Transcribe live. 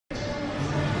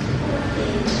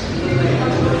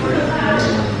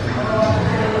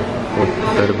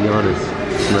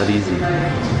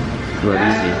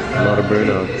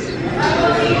Burnouts.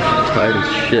 I'm tired as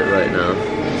shit right now.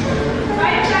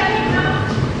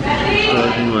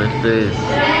 Stuck in my face.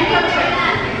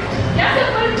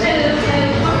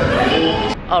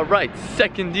 Alright,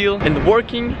 second deal and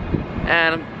working,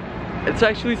 and it's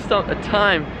actually a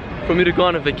time for me to go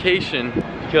on a vacation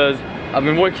because I've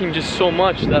been working just so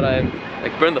much that I'm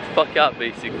like burned the fuck out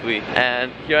basically.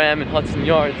 And here I am in Hudson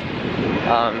Yards,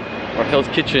 or Hell's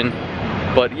Kitchen.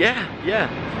 But yeah,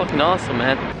 it's fucking awesome,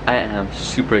 man. I am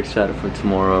super excited for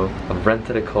tomorrow. I've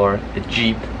rented a car, a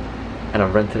Jeep, and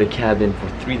I've rented a cabin for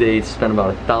 3 days, spent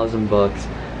about $1,000 bucks.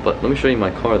 But let me show you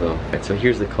my car though. Alright, so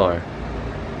here's the car.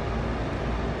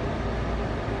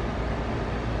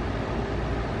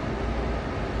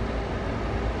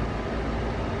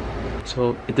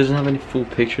 So it doesn't have any full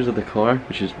pictures of the car,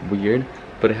 which is weird,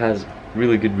 but it has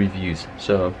really good reviews.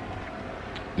 So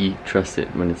you trust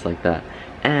it when it's like that.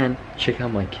 And check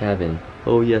out my cabin.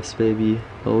 Oh yes, baby.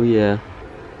 Oh yeah.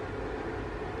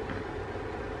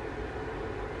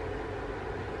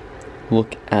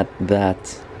 Look at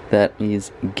that. That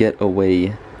is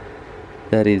Getaway.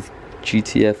 That is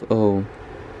GTFO.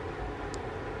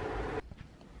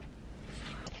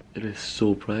 It is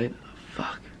so bright.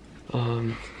 Fuck.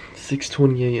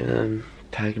 6:20 a.m.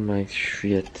 packing my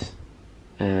shit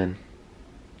and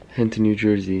head to New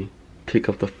Jersey. Pick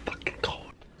up the fucking car.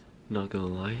 Not gonna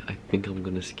lie, I think I'm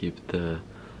gonna skip the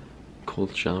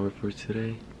cold shower for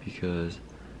today because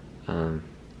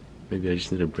maybe I just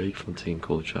need a break from taking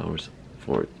cold showers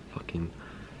for fucking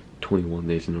 21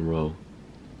 days in a row.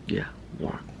 Yeah,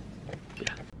 warm.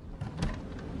 Yeah.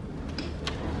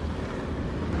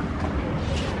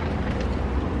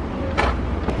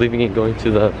 Leaving and going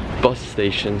to the bus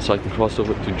station so I can cross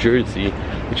over to Jersey,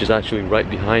 which is actually right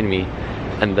behind me,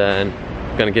 and then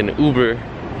I'm gonna get an Uber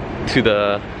to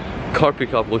the car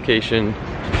pickup location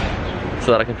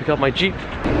so that I can pick up my Jeep.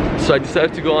 So I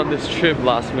decided to go on this trip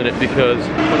last minute because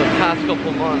for the past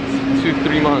couple months,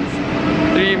 2-3 months,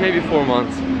 3 maybe 4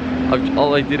 months,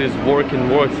 all I did is work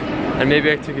and work, and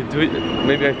maybe I took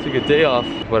a day off,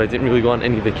 but I didn't really go on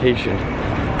any vacation,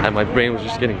 and my brain was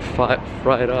just getting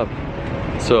fried up.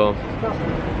 So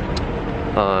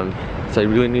I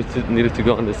really needed to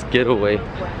go on this getaway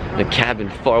in a cabin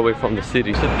far away from the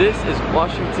city. So this is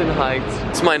Washington Heights.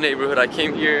 It's my neighborhood. I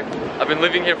came here, I've been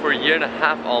living here for 1.5 years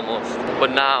almost.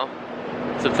 But now,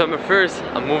 September 1st,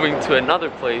 I'm moving to another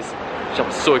place, which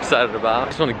I'm so excited about. I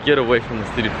just want to get away from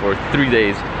the city for 3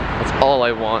 days. That's all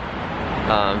I want.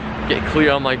 Get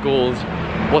clear on my goals,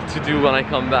 what to do when I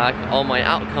come back, all my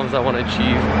outcomes I want to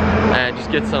achieve, and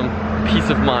just get some peace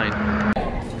of mind.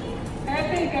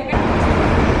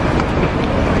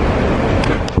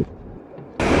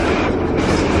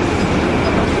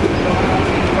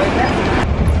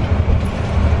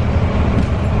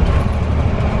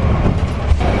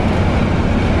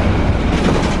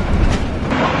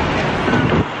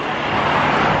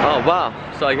 Wow,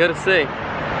 so I gotta say,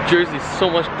 Jersey's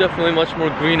definitely much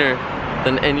more greener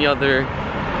than any other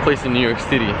place in New York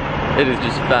City. It is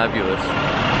just fabulous.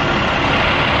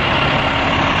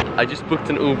 I just booked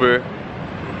an Uber.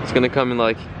 It's gonna come in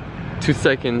like 2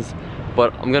 seconds,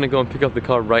 but I'm gonna go and pick up the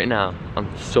car right now. I'm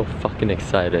so fucking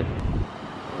excited.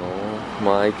 Oh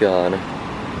my god.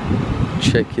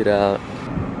 Check it out.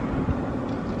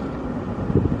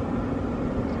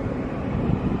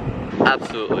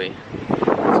 Absolutely.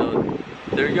 So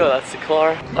there you go, that's the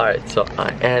car. Alright, so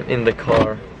I am in the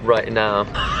car right now.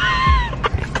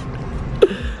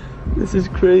 This is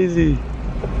crazy.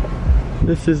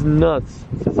 This is nuts.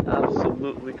 This is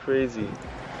absolutely crazy.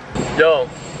 Yo,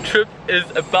 trip is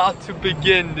about to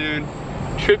begin, dude.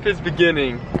 Trip is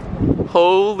beginning.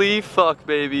 Holy fuck,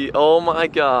 baby. Oh my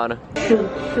god. Shoot.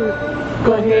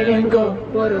 Go ahead and go.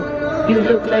 You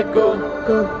look like go.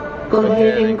 Go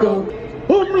ahead and go.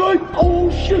 I'm like, oh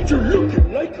shit, you're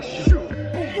looking like a shoe.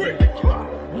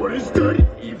 What is that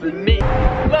even mean?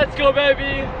 Let's go,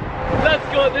 baby. Let's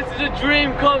go. This is a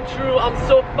dream come true. I'm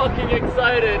so fucking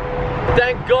excited.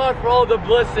 Thank God for all the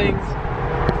blessings.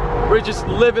 We're just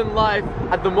living life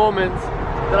at the moment.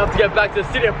 Then I have to get back to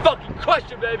the city and fucking crush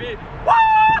it, baby.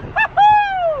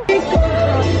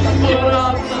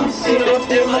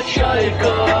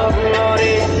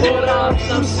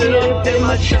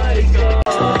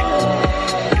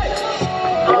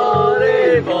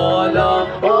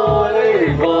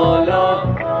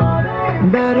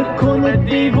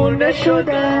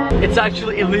 It's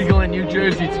actually illegal in New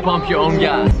Jersey to pump your own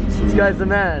gas. This guy's the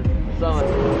man.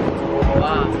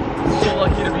 Wow, so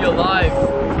lucky to be alive.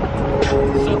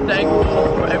 So thankful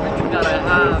for everything that I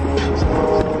have.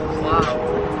 Wow.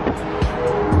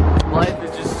 Life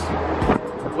is just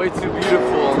way too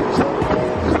beautiful.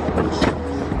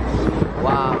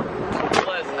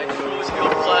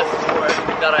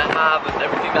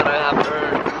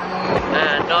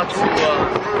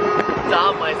 to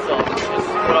down myself. It's just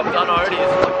what I've done already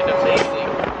is fucking amazing.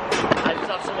 I just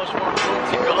have so much more room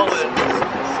to go and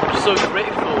I'm just so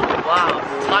grateful. Wow,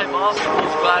 time off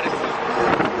equals gratitude.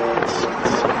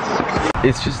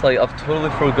 It's just like I've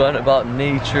totally forgotten about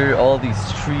nature, all these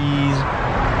trees.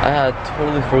 I had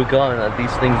totally forgotten that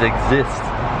these things exist,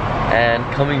 and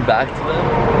coming back to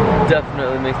them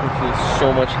definitely makes me feel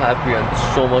so much happier and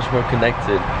so much more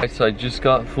connected. So I just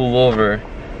got pulled over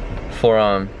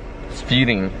for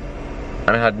speeding and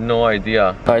I had no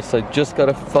idea. Alright, so I just got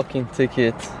a fucking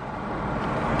ticket.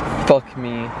 Fuck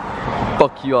me.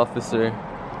 Fuck you, officer.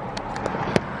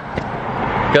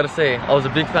 Gotta say, I was a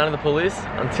big fan of the police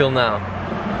until now,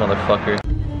 motherfucker.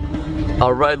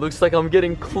 Alright, looks like I'm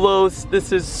getting close.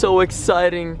 This is so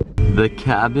exciting. The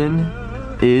cabin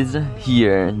is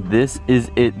here. This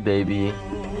is it, baby.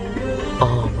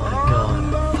 Oh my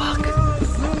god,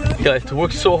 fuck. Guys, to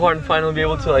work so hard and finally be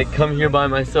able to like come here by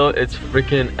myself, it's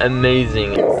freaking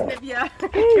amazing. Yeah.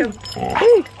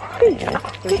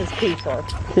 This is Keisha.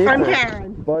 I'm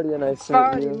Karen. Barty, and nice to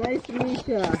Barty, meet you. nice to meet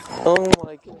you. Oh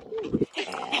my god.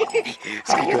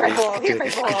 Here's my ball. Here's my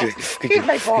ball. Here's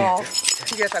my ball.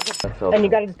 Yes, and you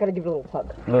just gotta give it a little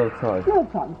tug. Little tug. Little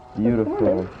tug.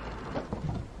 Beautiful.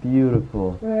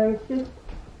 Beautiful.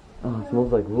 Oh, it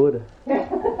smells like wood.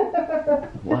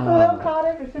 Wow.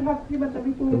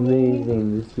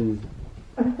 Amazing. This is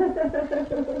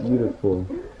beautiful.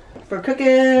 For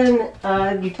cooking,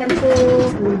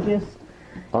 utensils, we just...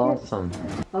 Awesome.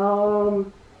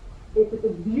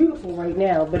 It's beautiful right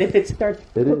now, but if it starts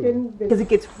cooking, is. because it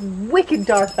gets wicked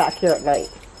dark back here at night.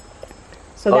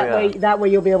 So that way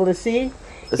you'll be able to see.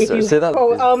 If you, say that.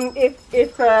 If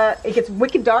it gets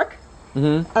wicked dark,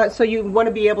 so you want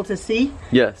to be able to see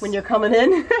when you're coming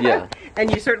in. Yeah.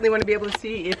 And you certainly want to be able to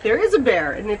see if there is a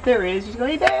bear. And if there is, you go,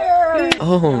 hey there!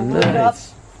 Oh,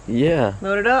 nice. Yeah.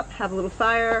 Load it up, have a little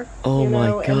fire. Oh my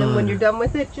god. And then when you're done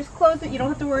with it, just close it. You don't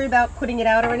have to worry about putting it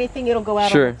out or anything. It'll go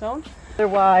out on its own.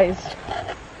 Otherwise,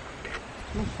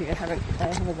 let's see, I haven't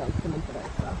done swimming today,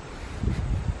 so.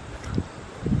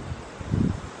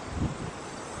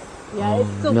 Yeah, it's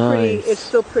still it's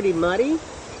still pretty muddy.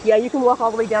 Yeah, you can walk all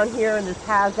the way down here, and there's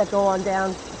paths that go on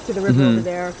down to the river over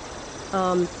there.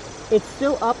 It's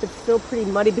still up, it's still pretty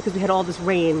muddy because we had all this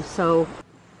rain, so.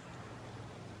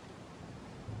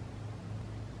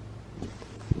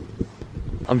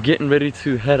 I'm getting ready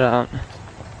to head out.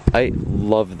 I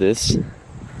love this.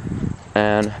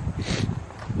 And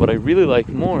what I really like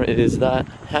more is that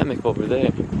hammock over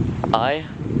there. I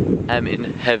am in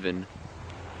heaven.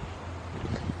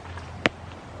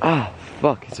 Ah,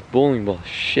 fuck, it's a bowling ball,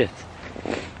 shit.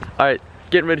 Alright,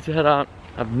 getting ready to head out.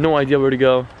 I have no idea where to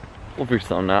go. We'll figure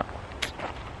something out.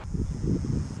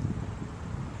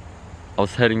 I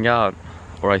was heading out,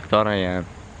 or I thought I am.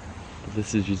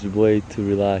 This is just way too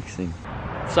relaxing.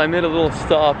 So I made a little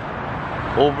stop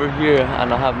over here,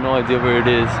 and I have no idea where it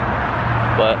is.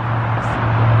 But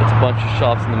it's a bunch of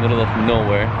shops in the middle of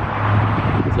nowhere.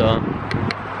 So,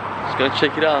 just gonna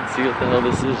check it out and see what the hell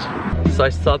this is. So I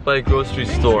stopped by a grocery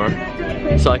store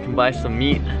so I can buy some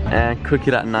meat and cook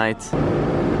it at night.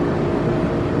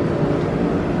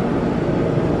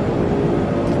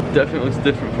 Definitely looks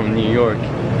different from New York,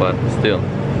 but still,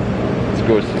 it's a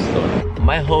grocery store.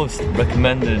 My host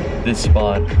recommended this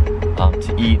spot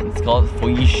to eat. It's called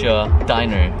Felicia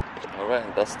Diner.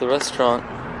 Alright, that's the restaurant.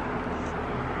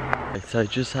 So I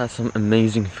just had some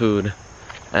amazing food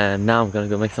and now I'm gonna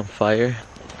go make some fire.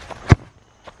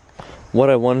 What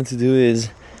I wanted to do is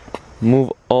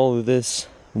move all of this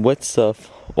wet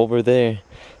stuff over there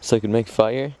so I could make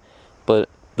fire, but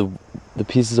the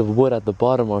pieces of wood at the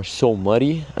bottom are so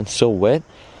muddy and so wet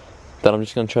that I'm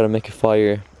just gonna try to make a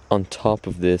fire on top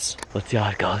of this. Let's see how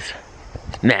it goes.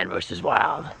 Man versus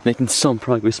wild. Making some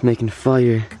progress making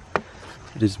fire.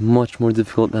 It is much more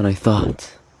difficult than I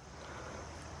thought.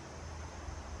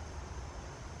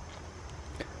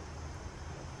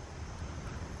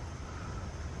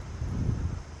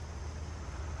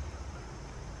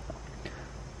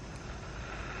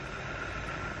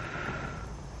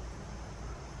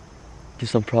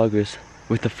 Some progress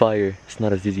with the fire. It's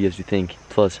not as easy as you think.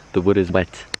 Plus, the wood is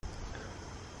wet.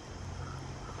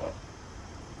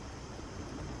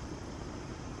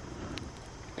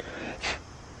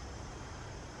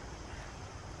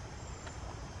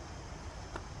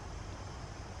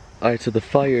 Alright, so the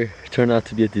fire turned out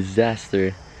to be a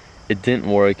disaster. It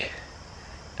didn't work,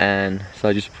 and so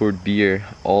I just poured beer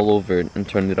all over it and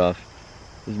turned it off.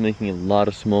 It was making a lot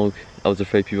of smoke. I was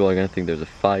afraid people are gonna think there's a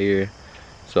fire,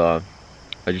 so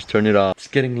I just turned it off. It's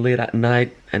getting late at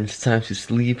night and it's time to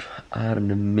sleep. I had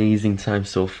an amazing time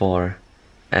so far,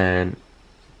 and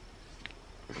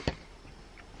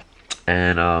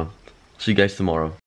and see you guys tomorrow.